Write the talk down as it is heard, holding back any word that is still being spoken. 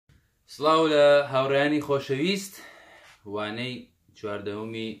سڵاو لە هاوڕێیانی خۆشەویست وانەی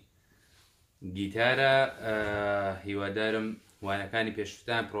چواردەهەمی گیتارە هیوادارم وانەکانی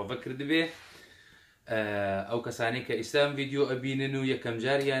پێشوتان پرۆڤە کردبێ ئەو کەسانەی کە ئێستا ئەم ڤیدیۆ ئەبینن و یەکەم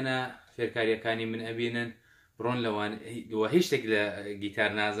جاریانە فێرکاریەکانی من ئەبینن بڕۆن لەوانەوە هیچ شتێک لە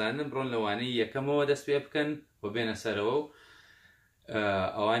گیتار نازانن بڕۆن لەوانەی یەکەمەوە دەست پێ بکەن و بێنە سەرەوە و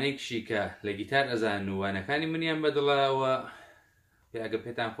ئەوانەی کشی کە لە گیتار ئەزانن و وانەکانی منیان بەدڵەوە ئەگە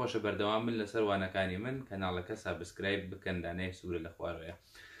پێتان خۆشە بەردەوام من لەسەر وانەکانی من کەناڵەکە سابسکرایب بکەن دانەیە سوورە لە خوارەیە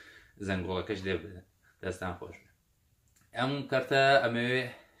زەنگۆڵەکەش لێ بدەن دەستان خۆش بێ. ئەم کارتە ئەمەوێ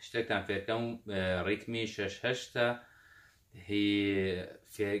شتێکتان فێرکەم ڕیتمی 6/8 هی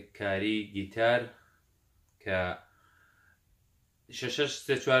فێرکاری گیتار کە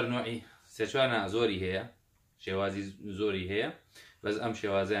 6/4 نوعی 3/4 زۆری هەیە شێوازی زۆری هەیە بەس ئەم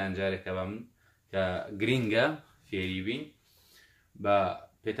شێوازەیان جارێکە بە من کە گرینگە فێری بین بە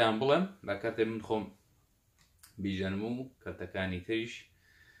پێتان بڵێم بە کاتێ من خۆم بیژەنم و کەرتەکانی تریش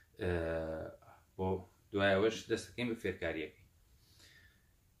بۆ دوایەوەش دەستەکەین بە فێرکاریەکەی.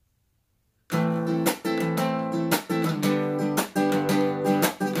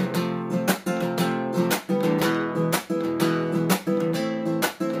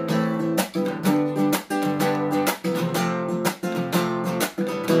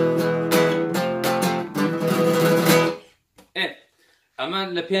 ئەمە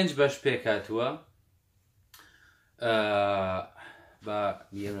لە 5 بەش پێکاتووە بە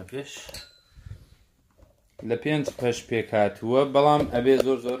دیێمە پێش لە 5 بەش پێکاتووە بەڵام ئەبێ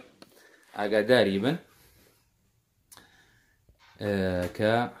زۆر ئاگاداری بن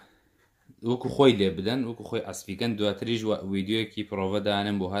کە وەکو خۆی لێ بدەن وەکو خۆی ئەسپیکەن دواتریش ویددیۆیەکی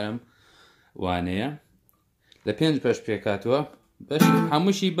پرۆڤەدانم بۆ هەرم وانەیە لە 5 بەش پێکاتووە بەش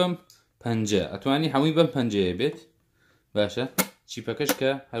هەمووشی بەم 5 ئەتوانی هەمووی بەم 5 بێت باشە چیپەکەش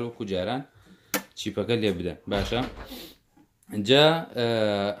کە هەروەکو جاران چیپەکە لێ بدەن باشە جا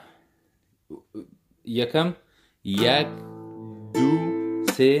یەکەم 1 2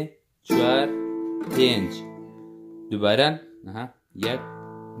 3 4 5 دووباران 1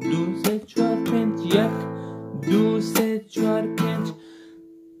 2 3 4 5 1 2 3 4 5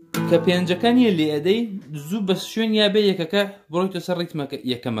 کە پێنجەکانیە لێ ئەدەی زوو بە شوێن یا بێ یەکەکە بڕۆیتە سەر ڕیتمەکە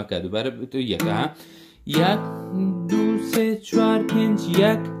یەکەمەکە دووبارە یەکە 1 2 3 4 5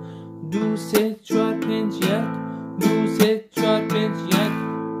 1 2 3 4 5 1 2 3 4 5 1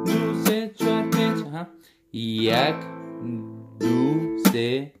 2 3 4 5 1 2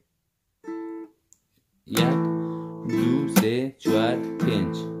 3 1 2 3 4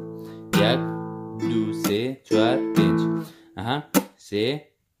 5 1 2 3 4 5 3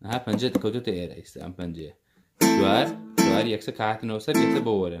 پەنجە کەوتۆتە ئێرە ئێستا ئەم پەنجەیە 4 یەکسە کاتنەوە سەر یەکسە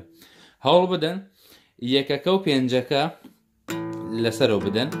بە وەرە هەوڵ بدەن یەکەکە و پێنجەکە لەسەرەوە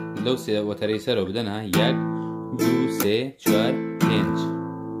بدەن لەو سێ وەتەرەی سەرەوە بدەن 1 2 3 4 5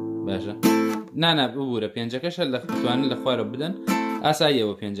 باشە نانا ببوورە پێنجەکەشە لە توانن لە خوارە بدەن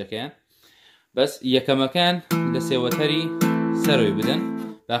ئاساییەوە پێنجەکەیان بەس یەکەمەکان لە سێوەتەری سەرەوەی بدەن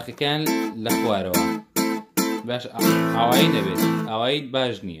باقیەکان لە خوارەوە باش ئاوایی نەبێت ئاوایی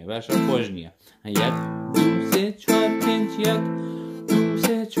باش نییە باشە خۆش نییە 1 2 3 4 5 1 2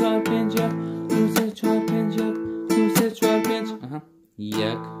 3 4 5 1 2 3 4 5 1 2 3 4 5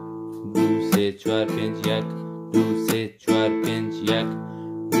 1 2 3 4 5 1 2 3 4 5 1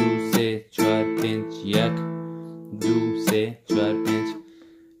 2 3 4 5 1 2 3 4 5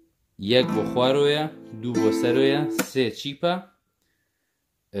 1 بۆ خوارەوەیە 2 بۆ سەرۆیە 3 چیپە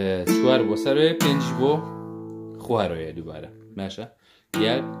 4 بۆ سەرۆیە 5 بۆ خوارەوەیە دووبارە باشە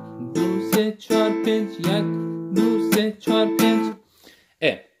 1 2 3 4 5 1 2 3 4 5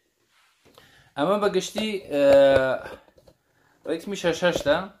 ئەمە بەگشتی ڕیتمی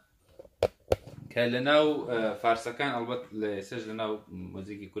 6/8 کە لە ناو فارسەکان ئەڵبەت لە ئێسش لە ناو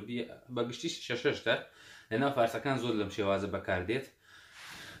موزیکی کوردی بەگشتی 6/8 لە ناو فارسەکان زۆر لەم شێوازە بەکاردێت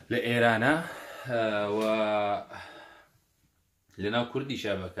لە ئێرانە و لە ناو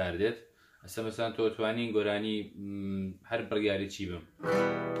کوردیشە بەکاردێت ئەسە مەسان تۆ توانی گۆرانی هەر بڕیاری چی بم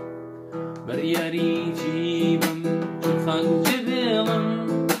بڕیاری چی بم خەنجە بێڵم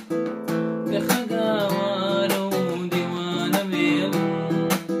لە خەگاوارە و دیوانە بێڵم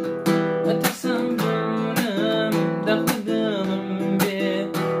ئەتەسەم بوونم دەخدەمم بێ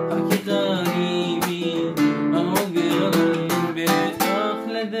حەقیقانی بی ئەمە گێڵم بێت ئاخ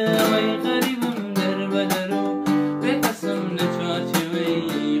لە دەوای غەریبم دەربەدەر و بێکەسم لە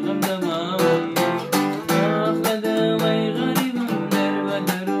چوارچێوەی غەم دەماوم ئاخ لە دەوای غەریبم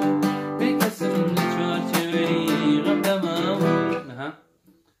دەربەدەر و بێکەسم لە چوارچێوەی غەم دەماوم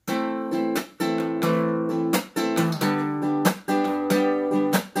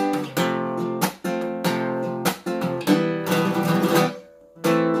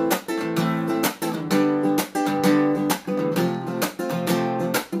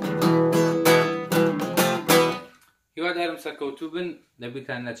هیوادارم سەرکەوتوو بن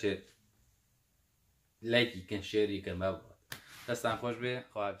لەبیرتان نەچێت لایکی کەن شێری کەن با بڵات دەستان خۆش بێ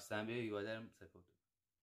خواحافیزتان بێ هیوادارم سەرکەوتوو